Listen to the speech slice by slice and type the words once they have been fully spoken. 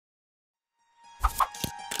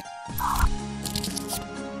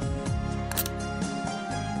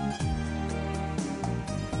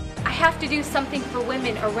have to do something for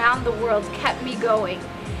women around the world kept me going.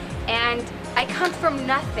 And I come from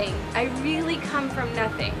nothing. I really come from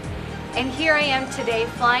nothing. And here I am today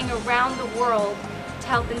flying around the world to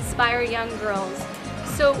help inspire young girls.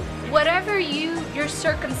 So whatever your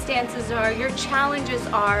circumstances are, your challenges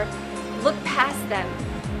are, look past them,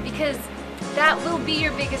 because that will be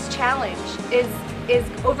your biggest challenge, is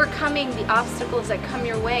overcoming the obstacles that come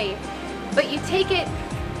your way. But you take it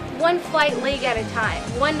one flight leg at a time,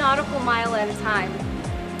 one nautical mile at a time,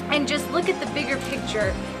 and just look at the bigger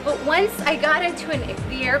picture. But once I got into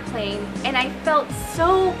the airplane and I felt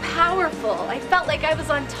so powerful, I felt like I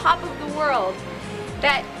was on top of the world,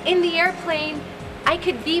 that in the airplane I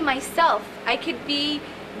could be myself. I could be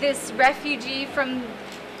this refugee from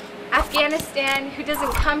Afghanistan who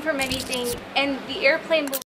doesn't come from anything, and the airplane will